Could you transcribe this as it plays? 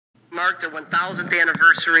mark the 1000th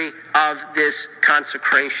anniversary of this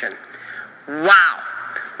consecration. Wow.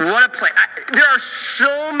 What a place. There are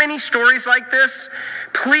so many stories like this.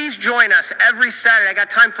 Please join us every Saturday. I got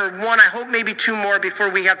time for one, I hope maybe two more before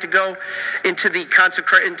we have to go into the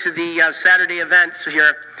Saturday events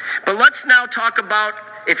here. But let's now talk about,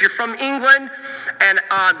 if you're from England, and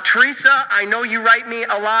Teresa, I know you write me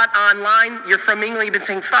a lot online. You're from England. You've been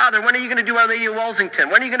saying, Father, when are you going to do Our Lady of Walsington?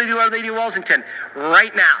 When are you going to do Our Lady of Walsington?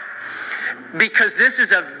 Right now. Because this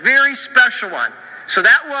is a very special one. So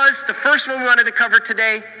that was the first one we wanted to cover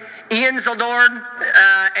today, Ian Zaldorn,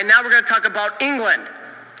 and now we're going to talk about England,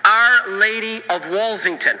 Our Lady of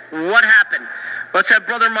Walsington. What happened? Let's have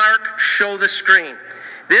Brother Mark show the screen.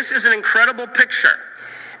 This is an incredible picture.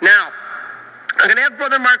 Now, I'm going to have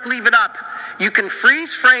Brother Mark leave it up. You can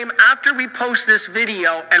freeze frame after we post this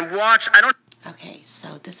video and watch. Okay,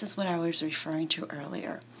 so this is what I was referring to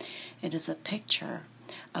earlier. It is a picture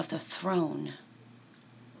of the throne.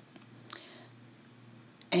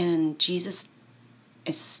 And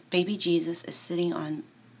baby Jesus is sitting on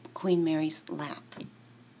Queen Mary's lap.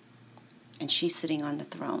 And she's sitting on the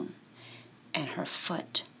throne. And her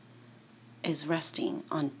foot is resting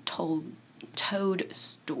on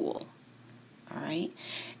toadstool. All right?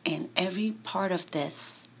 And every part of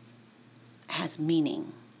this has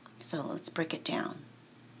meaning. So let's break it down.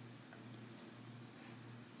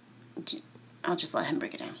 I'll just let him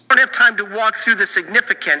break it down. I don't have time to walk through the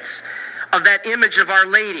significance of that image of Our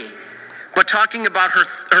Lady, but talking about her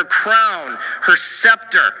crown, her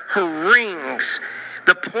scepter, her rings,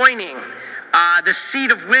 the pointing, the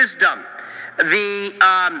seat of wisdom,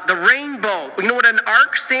 the rainbow. You know what an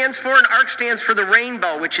ark stands for? An ark stands for the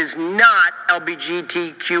rainbow, which is not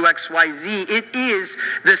LBGTQXYZ. It is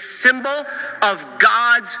the symbol of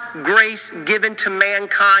God's grace given to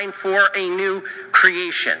mankind for a new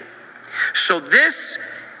creation. So this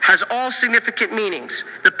has all significant meanings.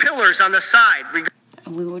 The pillars on the side.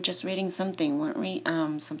 We were just reading something, weren't we?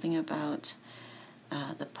 Something about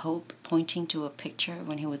the Pope pointing to a picture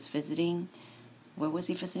when he was visiting. Where was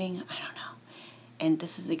he visiting? I don't know. And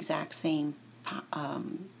this is the exact same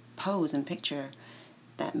pose and picture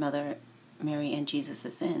that Mother Mary and Jesus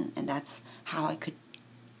is in. And that's how I could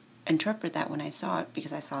interpret that when I saw it,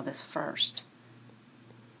 because I saw this first.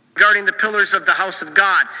 Regarding the pillars of the house of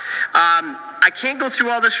God. I can't go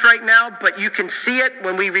through all this right now, but you can see it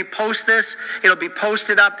when we repost this. It'll be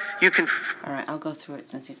posted up. You can... All right, I'll go through it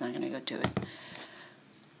since he's not going to go do it.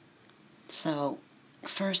 So,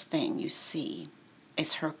 first thing you see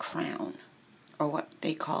is her crown, or what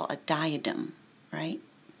they call a diadem, right?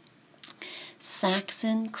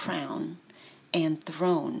 Saxon crown and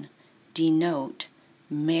throne denote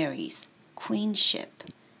Mary's queenship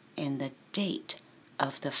and the date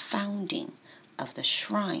of the founding of the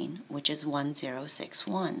shrine, which is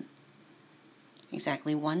 1061.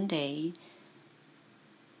 Exactly 1 day,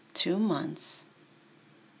 2 months,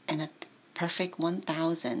 and a perfect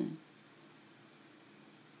 1000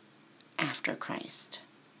 after Christ.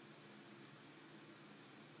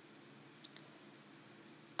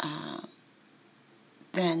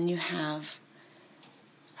 Then you have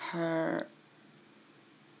her,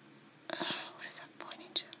 what is that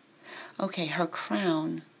pointing to? Okay, her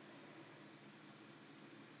crown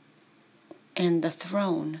and the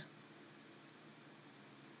throne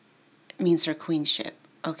means her queenship.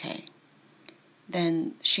 Okay.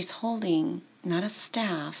 Then she's holding not a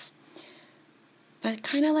staff, but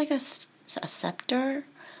kind of like a scepter,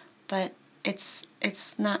 but it's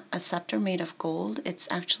not a scepter made of gold. It's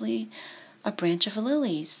actually a branch of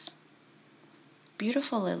lilies.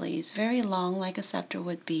 Beautiful lilies, very long like a scepter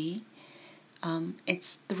would be.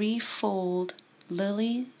 It's threefold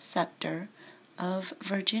lily scepter of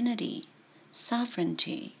virginity,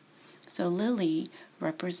 sovereignty. So lily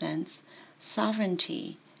represents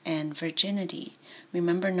sovereignty and virginity.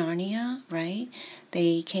 Remember Narnia, right?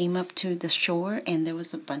 They came up to the shore and there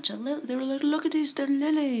was a bunch of they were like, look at these, they're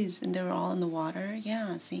lilies, and they were all in the water.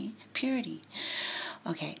 Yeah, see, purity.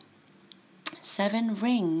 Okay. 7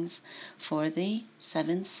 rings for the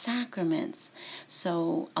 7 sacraments.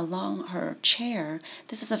 So along her chair,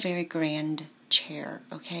 this is a very grand chair,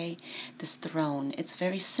 okay? This throne. It's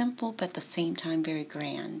very simple, but at the same time very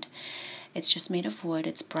grand. It's just made of wood,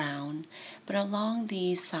 it's brown. But along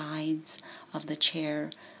the sides of the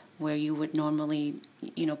chair, where you would normally,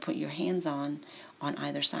 put your hands on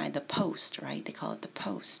either side, the post, right? They call it the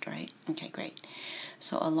post, right? Okay, great.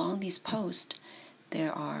 So along these posts,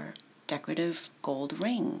 there are decorative gold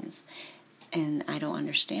rings. And I don't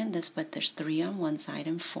understand this, but there's 3 on one side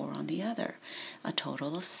and 4 on the other. A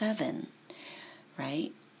total of 7,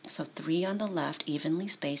 right? So 3 on the left, evenly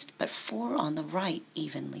spaced, but 4 on the right,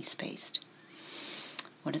 evenly spaced.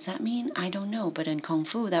 What does that mean? I don't know, but in Kung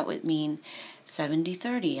Fu that would mean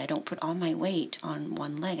 70-30. I don't put all my weight on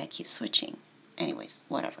one leg. I keep switching. Anyways,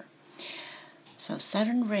 whatever. So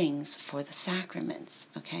 7 rings for the sacraments,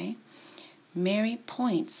 okay? Mary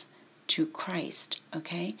points to Christ,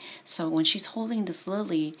 okay? So when she's holding this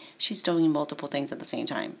lily, she's doing multiple things at the same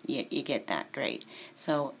time. You get that, great.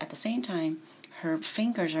 So at the same time, her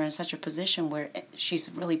fingers are in such a position where she's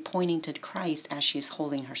really pointing to Christ as she's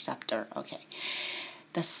holding her scepter, okay?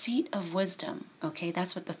 The seat of wisdom, okay?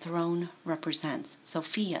 That's what the throne represents.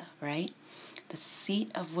 Sophia, right? The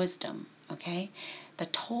seat of wisdom, okay? The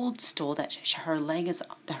toadstool that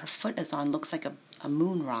her foot is on looks like a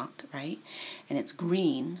moon rock, right? And it's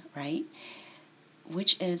green, right?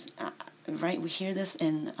 Which is, right, we hear this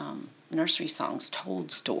in nursery songs,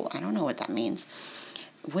 toadstool. I don't know what that means.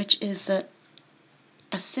 Which is a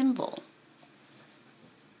symbol.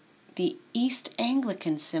 The East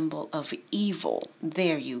Anglican symbol of evil.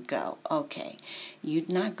 There you go. Okay. You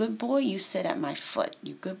not good boy, you sit at my foot.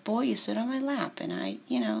 You good boy, you sit on my lap. And I,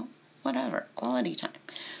 whatever. Quality time.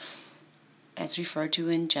 As referred to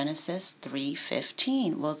in Genesis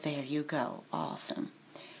 3:15. Well, there you go. Awesome.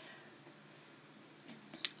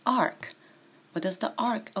 Ark. What does the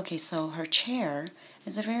ark? Okay, so her chair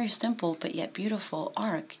is a very simple but yet beautiful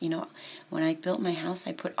ark. When I built my house,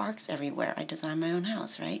 I put arks everywhere. I designed my own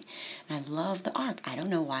house, right? And I love the ark. I don't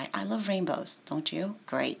know why. I love rainbows. Don't you?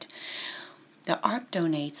 Great. The ark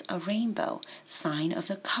donates a rainbow, sign of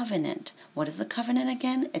the covenant. What is a covenant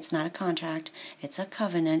again? It's not a contract. It's a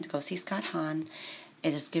covenant. Go see Scott Hahn.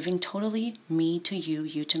 It is giving totally me to you,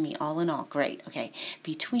 you to me, all in all. Great. Okay.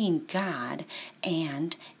 Between God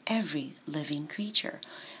and every living creature.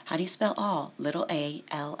 How do you spell all? Little a,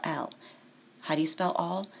 L-L. How do you spell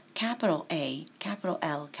all? Capital A, capital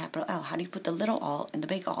L, capital L. How do you put the little all and the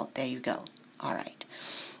big all? There you go. All right.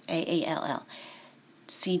 A-A-L-L.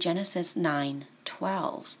 See Genesis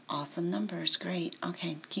 9:12. Awesome numbers. Great.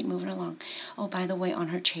 Okay, keep moving along. Oh, by the way, on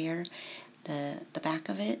her chair, the back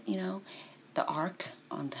of it, the ark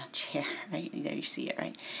on the chair, right? There you see it,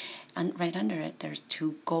 right? And right under it, there's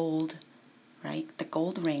 2 gold, right? The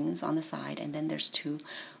gold rings on the side, and then there's 2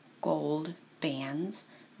 gold bands,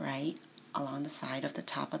 right? Along the side of the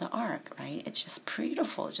top of the ark, right? It's just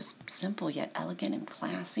beautiful. It's just simple yet elegant and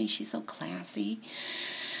classy. She's so classy,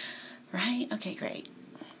 right? Okay, great.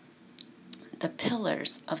 The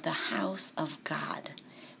pillars of the house of God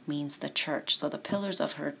means the church. So the pillars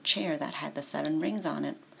of her chair that had the 7 rings on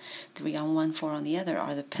it, 3 on one, 4 on the other,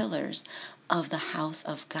 are the pillars of the house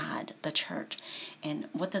of God, the church. And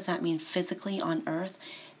what does that mean physically on earth?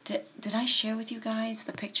 Did I share with you guys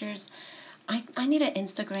the pictures? I need an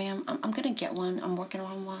Instagram. I'm going to get one. I'm working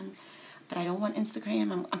on one. But I don't want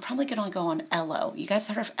Instagram. I'm probably going to go on Ello. You guys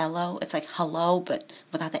heard of Ello? It's like hello, but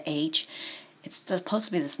without the H. It's supposed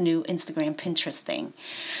to be this new Instagram, Pinterest thing.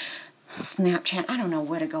 Snapchat. I don't know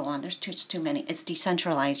where to go on. There's too many. It's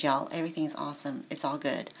decentralized, y'all. Everything's awesome. It's all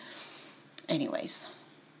good. Anyways.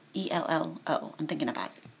 ELLO. I'm thinking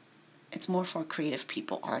about it. It's more for creative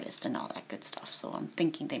people, artists, and all that good stuff. So I'm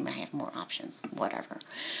thinking they may have more options. Whatever.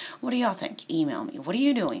 What do y'all think? Email me. What are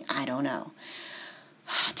you doing? I don't know.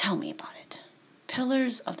 Tell me about it.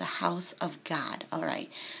 Pillars of the house of God. All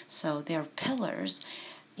right. So there are pillars.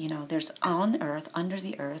 There's on earth, under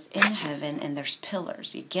the earth, in heaven, and there's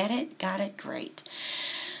pillars. You get it? Got it? Great.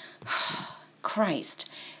 Christ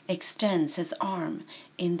extends his arm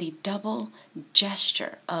in the double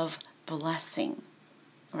gesture of blessing.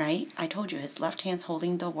 Right? I told you his left hand's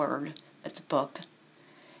holding the word. It's a book.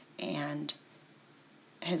 And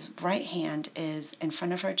his right hand is in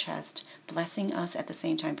front of her chest, blessing us at the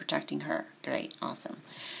same time, protecting her. Great. Awesome.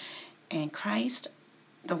 And Christ,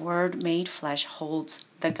 the Word made flesh, holds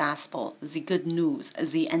the gospel, the good news,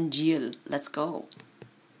 the Angel. Let's go.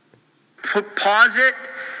 Pause it,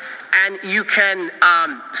 and you can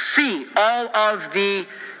see all of the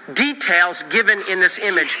details given in this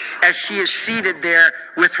image as she is seated there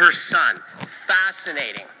with her son.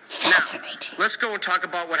 Fascinating. Now, let's go and talk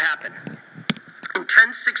about what happened. In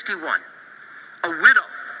 1061, a widow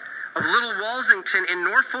of Little Walsington in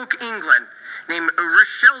Norfolk, England, named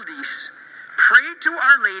Richeldice, prayed to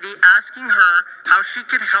Our Lady, asking her how she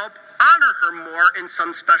could help honor her more in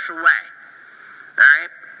some special way. All right?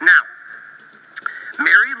 Now,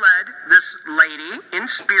 Mary led this lady in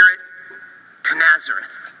spirit to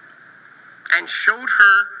Nazareth and showed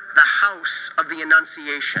her the house of the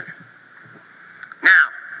Annunciation. Now,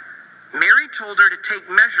 Mary told her to take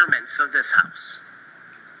measurements of this house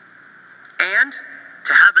and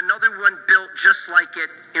to have another one built just like it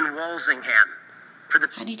in Walsingham. for the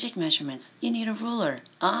How do you take measurements? You need a ruler.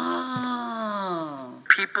 Oh.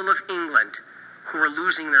 people of England who were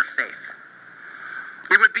losing their faith.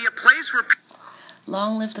 It would be a place where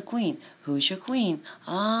Long live the queen. Who's your queen?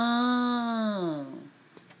 Oh.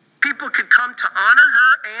 people could come to honor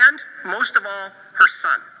her and, most of all, her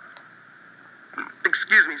son.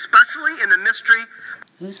 Excuse me, especially in the mystery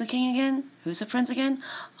Who's the king again? Who's the prince again?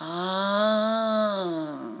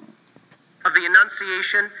 Oh. of the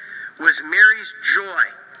Annunciation was Mary's joy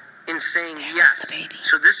in saying There yes. goes the baby.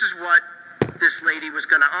 So this is what this lady was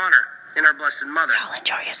going to honor in our Blessed Mother. Y'all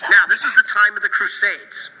enjoy yourself. Now, this is the time of the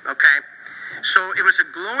Crusades, okay? So it was a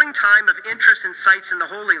glowing time of interest and sights in the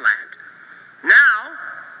Holy Land. Now,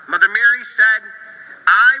 Mother Mary said,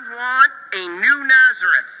 I want a new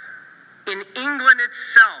Nazareth in England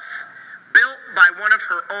itself, built by one of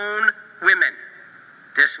her own women.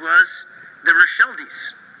 This was the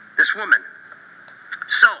Rocheldes, this woman.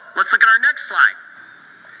 So, let's look at our next slide.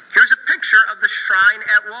 Here's a picture of the shrine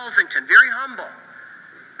at Walsington. Very humble,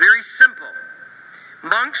 very simple.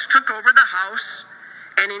 Monks took over the house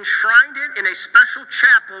and enshrined it in a special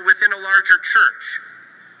chapel within a larger church.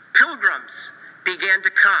 Pilgrims began to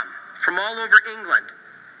come from all over England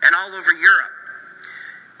and all over Europe.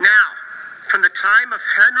 Now, from the time of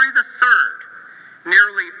Henry III,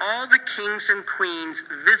 nearly all the kings and queens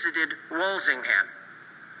visited Walsingham.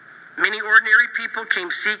 Many ordinary people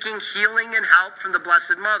came seeking healing and help from the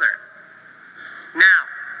Blessed Mother. Now,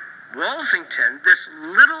 Walsington, this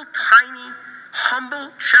little tiny,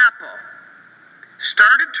 humble chapel,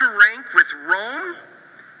 started to rank with Rome,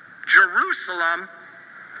 Jerusalem,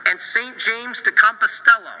 and St. James de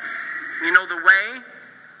Compostela. You know, the way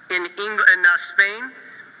in Spain,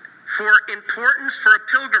 for importance for a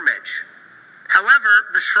pilgrimage. However,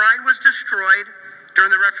 the shrine was destroyed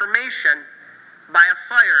during the Reformation by a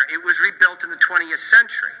fire. It was rebuilt in the 20th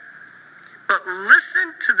century. But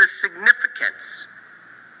listen to the significance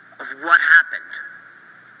of what happened.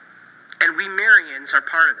 And we Marians are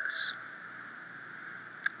part of this.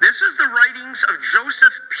 This is the writings of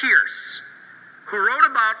Joseph Pierce, who wrote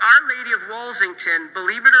about Our Lady of Walsington,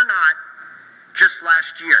 believe it or not, just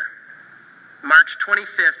last year, March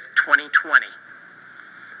 25th, 2020.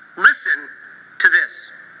 Listen to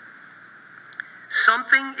this.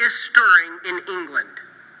 Something is stirring in England.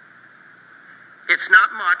 It's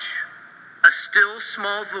not much, a still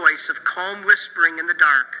small voice of calm whispering in the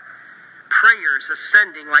dark, prayers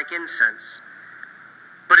ascending like incense.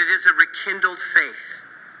 But it is a rekindled faith.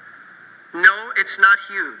 No, it's not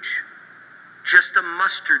huge, just a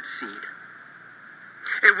mustard seed.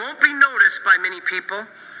 It won't be noticed by many people.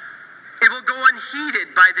 It will go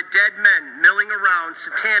unheeded by the dead men milling around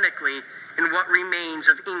satanically in what remains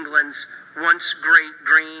of England's once great,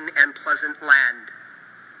 green, and pleasant land.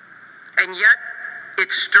 And yet,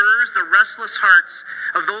 it stirs the restless hearts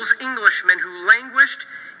of those Englishmen who languished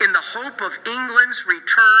in the hope of England's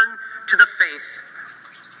return to the faith.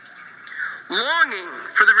 Longing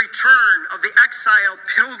for the return of the exiled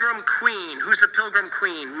Pilgrim Queen. Who's the Pilgrim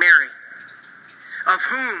Queen? Mary. Of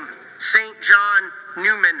whom St. John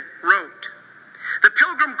Newman wrote. The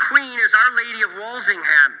Pilgrim Queen is Our Lady of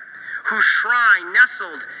Walsingham, whose shrine,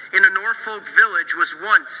 nestled in a Norfolk village, was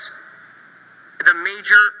once one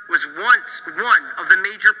of the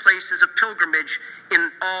major places of pilgrimage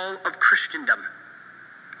in all of Christendom.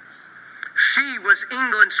 She was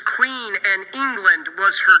England's queen, and England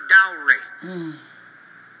was her dowry.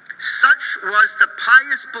 Such was the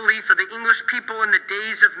pious belief of the English people in the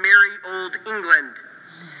days of merry old England.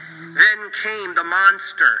 Then came the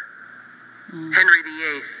monster, Henry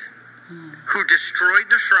VIII, who destroyed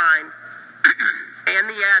the shrine and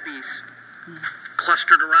the abbeys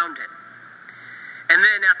clustered around it. And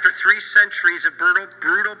then, after 3 centuries of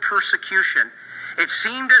brutal persecution, it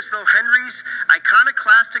seemed as though Henry's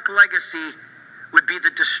iconoclastic legacy would be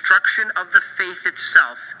the destruction of the faith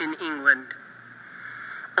itself in England.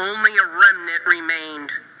 Only a remnant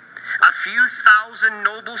remained, a few thousand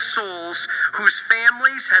noble souls whose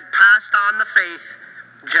families had passed on the faith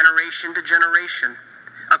generation to generation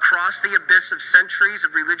across the abyss of centuries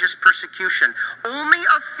of religious persecution. Only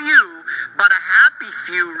a few, but a happy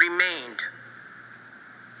few, remained.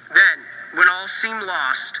 Then, when all seemed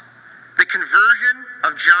lost, the conversion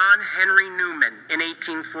of John Henry Newman in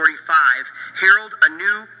 1845 heralded a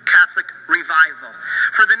new Catholic revival.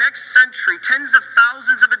 For the next century, tens of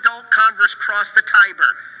thousands of adult converts crossed the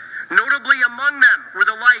Tiber. Notably among them were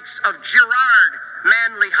the likes of Gerard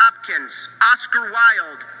Manley Hopkins, Oscar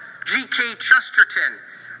Wilde, G.K. Chesterton,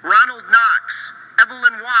 Ronald Knox,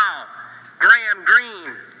 Evelyn Waugh, Graham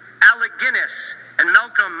Greene, Alec Guinness, and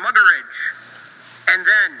Malcolm Muggeridge. And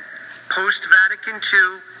then, post-Vatican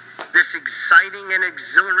II, this exciting and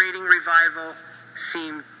exhilarating revival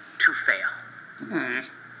seemed to fail.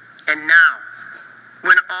 And now,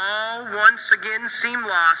 when all once again seemed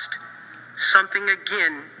lost, something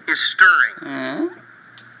again is stirring.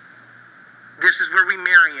 This is where we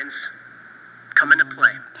Marians come into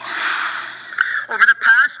play. Over the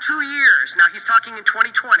past 2 years, now he's talking in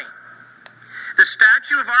 2020, the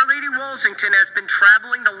statue of Our Lady Walsington has been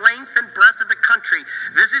traveling the length and breadth of the country,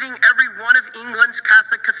 visiting every one of England's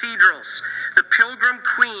Catholic cathedrals. The Pilgrim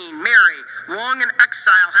Queen, Mary, long in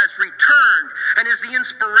exile, has returned and is the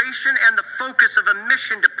inspiration and the focus of a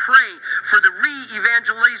mission to pray for the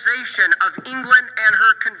re-evangelization of England and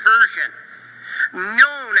her conversion.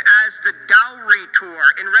 Known as the Dowry Tour,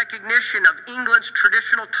 in recognition of England's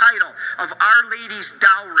traditional title of Our Lady's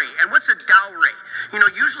Dowry. And what's a dowry? You know,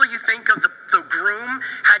 usually you think of the groom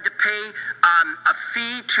had to pay a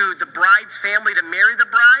fee to the bride's family to marry the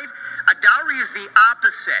bride. A dowry is the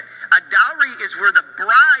opposite. A dowry is where the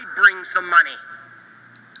bride brings the money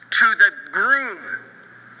to the groom.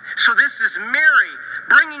 So this is Mary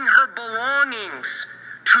bringing her belongings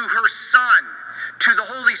to her son, to the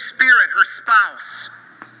Holy Spirit, her spouse.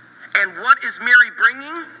 And what is Mary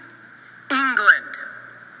bringing? England.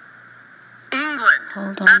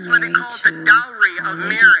 England. That's why they call it the dowry of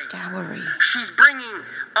Mary. Dowry. She's bringing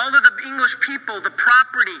all of the English people, the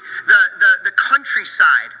property, the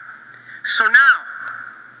countryside. So now,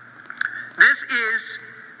 this is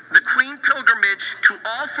the Queen pilgrimage to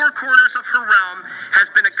all four corners of her realm has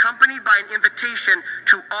been accompanied by an invitation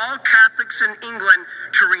to all Catholics in England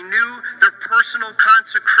to renew their personal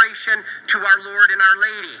consecration to our Lord and Our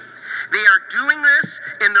Lady. They are doing this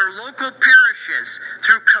in their local parishes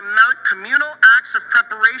through communal acts of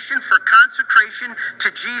preparation for consecration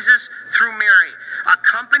to Jesus through Mary,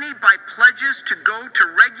 accompanied by pledges to go to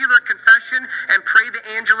regular confession and pray the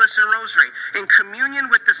Angelus and Rosary, in communion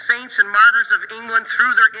with the saints and martyrs of England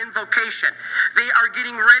through their invocation. They are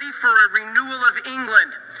getting ready for a renewal of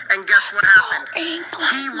England. And guess what happened?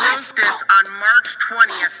 He wrote this on March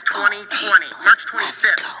 20th, 2020. March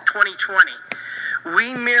 25th, 2020.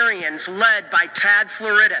 We Marians, led by Tad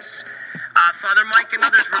Floridis, Father Mike and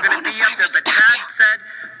others were going to be up there, but Tad said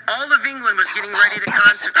all of England was getting ready to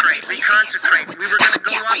consecrate, reconsecrate. We were going to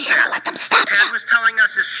go up there. Tad was telling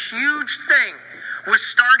us this huge thing was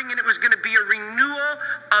starting, and it was going to be a renewal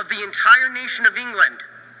of the entire nation of England.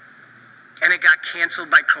 And it got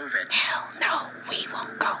canceled by COVID. Hell no, we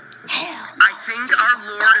won't go. Hell no. I think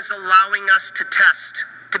our Lord is allowing us to test,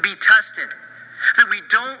 to be tested, that we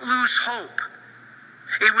don't lose hope.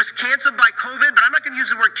 It was canceled by COVID, but I'm not going to use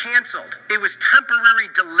the word canceled. It was temporary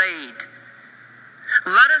delayed.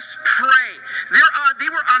 Let us pray. They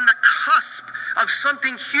were on the cusp of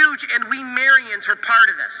something huge, and we Marians were part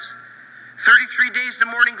of this. 33 days to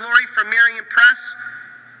morning glory for Marian Press.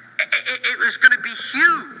 It was going to be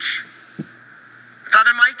huge.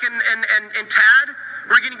 Father Mike and Tad,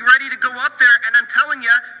 we're getting ready to go up there, and I'm telling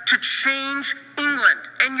you, to change England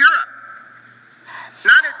and Europe.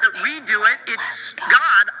 Not that we do it, it's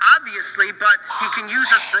God, obviously, but he can use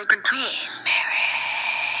us broken tools.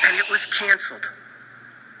 And it was canceled.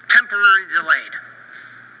 Temporarily delayed.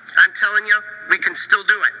 I'm telling you, we can still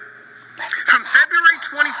do it. From February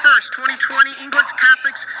 21st, 2020, England's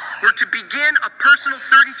Catholics were to begin a personal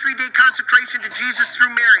 33-day consecration to Jesus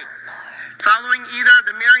through Mary, following either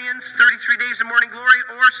the Marians' 33 Days of Morning Glory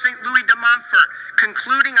or St. Louis de Montfort,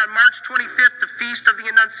 concluding on March 25th, the Feast of the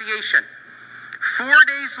Annunciation. 4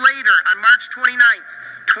 days later, on March 29th,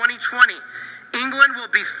 2020, England will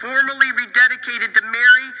be formally rededicated to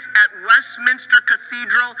Mary at Westminster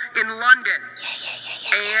Cathedral in London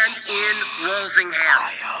and in Walsingham.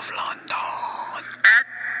 Eye of London. At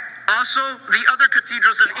also the other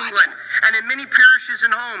cathedrals of England and in many parishes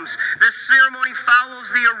and homes. This ceremony follows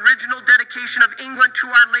the original dedication of England to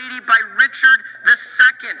Our Lady by Richard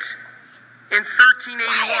II in 1381.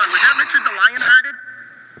 Was that Richard the Lionhearted?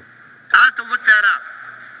 I'll have to look that up.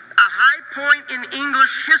 A high point in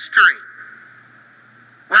English history.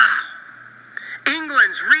 Wow.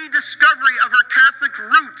 England's rediscovery of her Catholic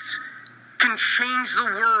roots can change the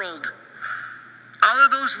world. All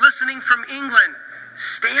of those listening from England,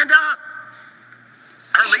 stand up.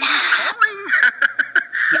 Our Lady's calling.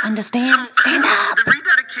 You understand? Stand up. The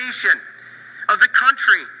rededication of the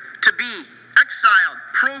country to be exiled,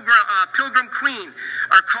 pilgrim queen,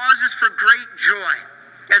 are causes for great joy,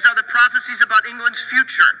 as are the prophecies about England's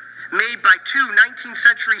future made by two 19th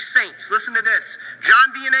century saints. Listen to this.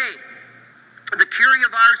 John Vianney, the Curé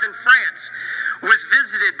of Ars in France, was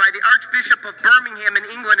visited by the Archbishop of Birmingham in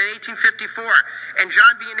England in 1854. And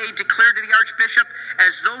John Vianney declared to the Archbishop,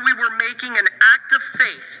 as though we were making an act of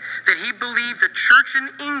faith, that he believed the church in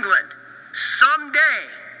England someday,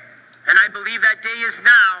 and I believe that day is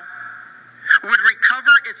now, would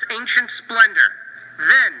recover its ancient splendor.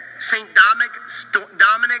 Then St. Dominic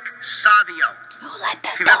Savio,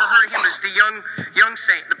 if you've ever heard him as the young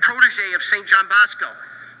saint, the protege of St. John Bosco,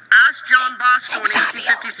 asked John Bosco in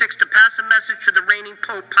 1856 to pass a message to the reigning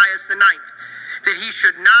Pope Pius IX that he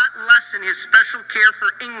should not lessen his special care for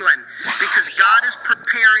England because God is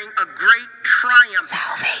preparing a great triumph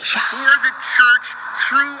for the church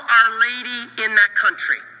through Our Lady in that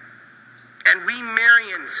country. And we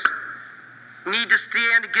Marians need to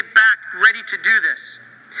stand to get back ready to do this.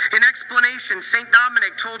 In explanation, St.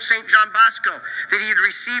 Dominic told St. John Bosco that he had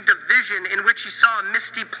received a vision in which he saw a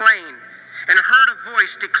misty plain and heard a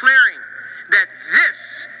voice declaring that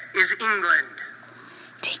this is England.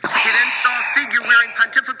 He then saw a figure wearing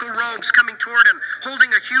pontifical robes coming toward him,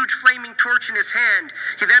 holding a huge flaming torch in his hand.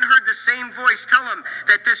 He then heard the same voice tell him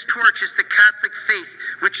that this torch is the Catholic faith,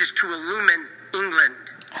 which is to illumine England.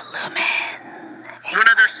 One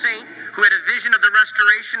other saint who had a vision of the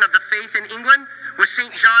restoration of the faith in England was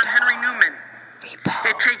St. John Henry Newman.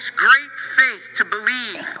 It takes great faith to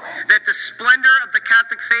believe that the splendor of the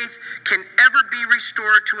Catholic faith can ever be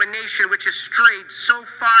restored to a nation which has strayed so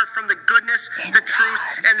far from the goodness, the truth,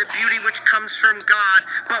 and the beauty which comes from God.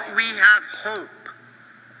 But we have hope.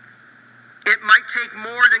 It might take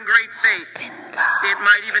more than great faith. It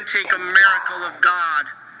might even take a miracle of God.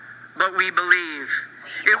 But we believe.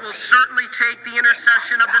 It will certainly take the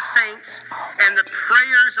intercession of the saints and the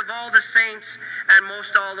prayers of all the saints and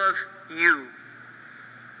most all of you.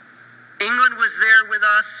 England was there with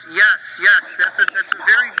us. Yes. That's a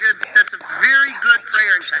very good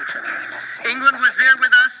prayer intention. England was there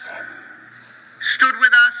with us, stood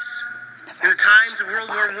with us in the times of World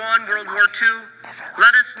War I, World War II.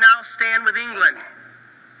 Let us now stand with England.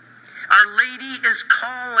 Our Lady is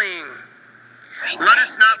calling. Let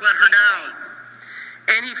us not let her down.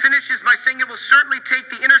 And he finishes by saying it will certainly take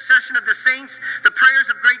the intercession of the saints, the prayers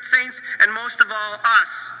of great saints, and most of all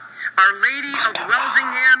us. Our Lady of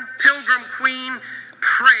Welsingham, Pilgrim Queen,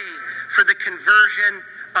 pray for the conversion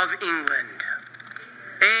of England.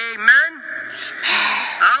 Amen.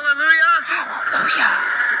 Hallelujah.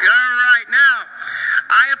 All right, now,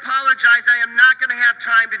 I apologize. I am not going to have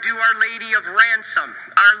time to do Our Lady of Ransom,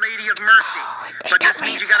 Our Lady of Mercy. But this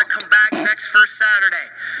means you got to come back next first Saturday,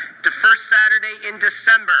 the first Saturday in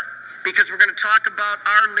December, because we're going to talk about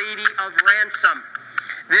Our Lady of Ransom.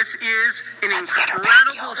 This is an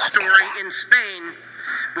incredible story in Spain,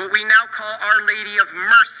 what we now call Our Lady of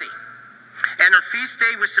Mercy. And her feast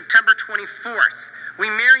day was September 24th. We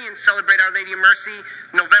Marians celebrate Our Lady of Mercy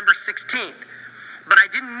November 16th. But I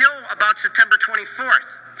didn't know about September 24th.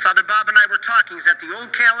 Father Bob and I were talking. Is that the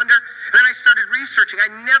old calendar? And then I started researching. I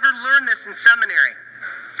never learned this in seminary.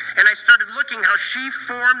 And I started looking how she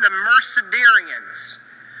formed the Mercedarians,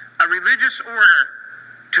 a religious order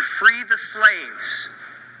to free the slaves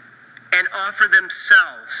and offer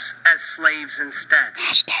themselves as slaves instead.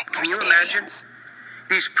 Can you imagine?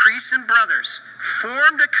 These priests and brothers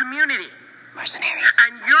formed a community. Mercenaries.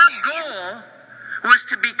 And your goal was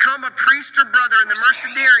to become a priest or brother in the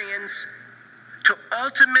Mercedarians to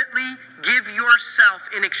ultimately give yourself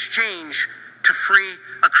in exchange to free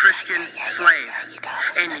a Christian slave.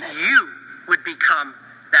 And you would become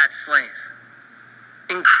that slave.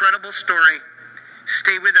 Incredible story.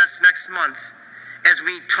 Stay with us next month as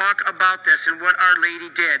we talk about this and what Our Lady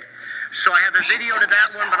did. So I have a video to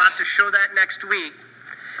that one, but I'll have to show that next week.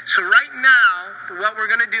 So right now, what we're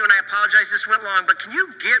going to do, and I apologize this went long, but can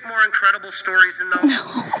you get more incredible stories than those?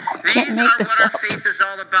 These are what our faith is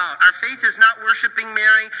all about. Our faith is not worshiping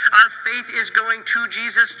Mary. Our faith is going to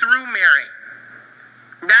Jesus through Mary.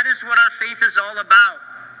 That is what our faith is all about.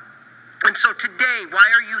 And so today, why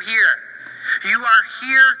are you here? You are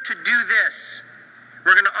here to do this.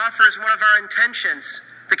 We're going to offer as one of our intentions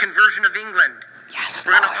the conversion of England. Yes,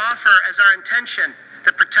 we're going to offer as our intention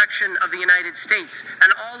the protection of the United States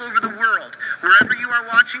and all over the world. Wherever you are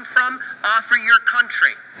watching from, offer your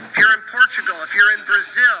country. If you're in Portugal, if you're in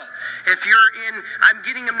Brazil, if you're in, I'm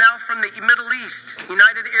getting them now from the Middle East,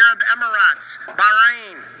 United Arab Emirates,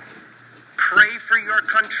 Bahrain. Pray for your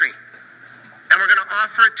country. And we're going to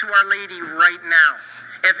offer it to Our Lady right now.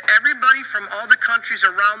 If everybody from all the countries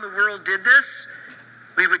around the world did this,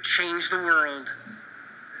 we would change the world.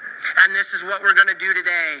 And this is what we're going to do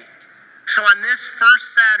today. So on this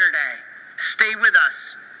first Saturday, stay with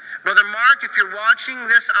us. Brother Mark, if you're watching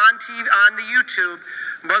this on TV, on the YouTube,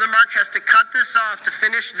 Brother Mark has to cut this off to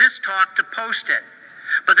finish this talk to post it.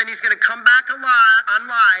 But then he's going to come back on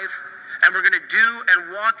live, and we're going to do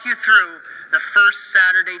and walk you through the first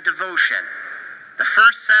Saturday devotion. The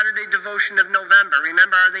first Saturday devotion of November.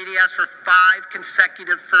 Remember, Our Lady asked for 5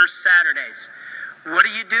 consecutive first Saturdays. What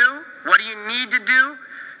do? What do you need to do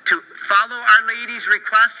to follow Our Lady's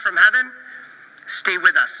request from heaven? Stay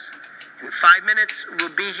with us. In 5 minutes,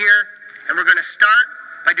 we'll be here, and we're going to start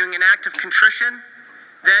by doing an act of contrition,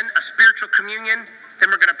 then a spiritual communion,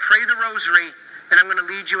 then we're going to pray the rosary, then I'm going to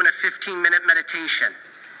lead you in a 15-minute meditation.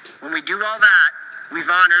 When we do all that, we've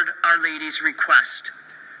honored Our Lady's request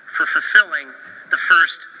for fulfilling the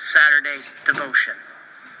first Saturday devotion.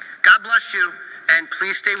 God bless you, and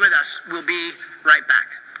please stay with us. We'll be right back.